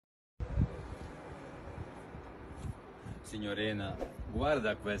Signorina,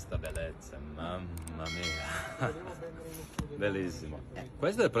 guarda questa bellezza, mamma mia. Bellissimo.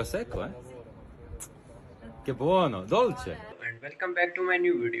 Questo è il prosecco, eh? Che buono, dolce. And welcome back to my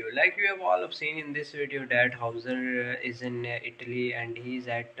new video. Like you have all seen in this video that Hauser is in Italy and he's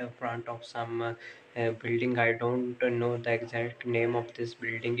at the front of some building. I don't know the exact name of this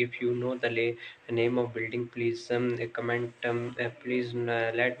building. If you know the name of building, please comment. Please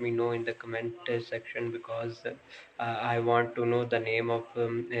let me know in the comment section, because I want to know the name of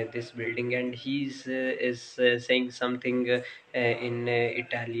this building. And he's is saying something in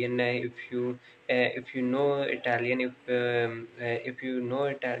Italian. If you know Italian, if you know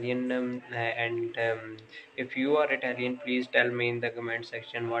Italian, and if you are Italian, please tell me in the comment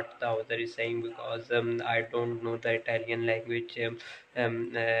section what the author is saying, because I don't know the Italian language.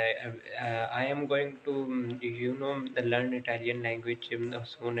 I am going to learn Italian language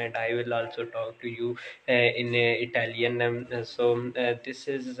soon, and I will also talk to you in Italian. This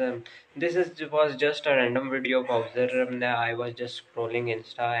was just a random video of Hauser. I was just scrolling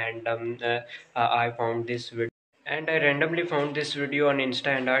Insta, and I found this video. And I randomly found this video on Insta,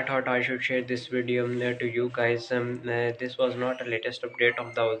 and I thought I should share this video to you guys. This was not a latest update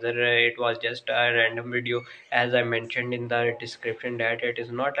of the other. It was just a random video, as I mentioned in the description that it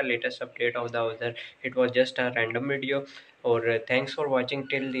is not a latest update of the other. It was just a random video. Or thanks for watching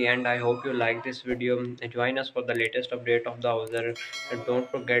till the end. I hope you like this video. Join us for the latest update of the other. And don't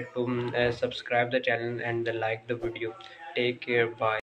forget to subscribe the channel and like the video. Take care. Bye.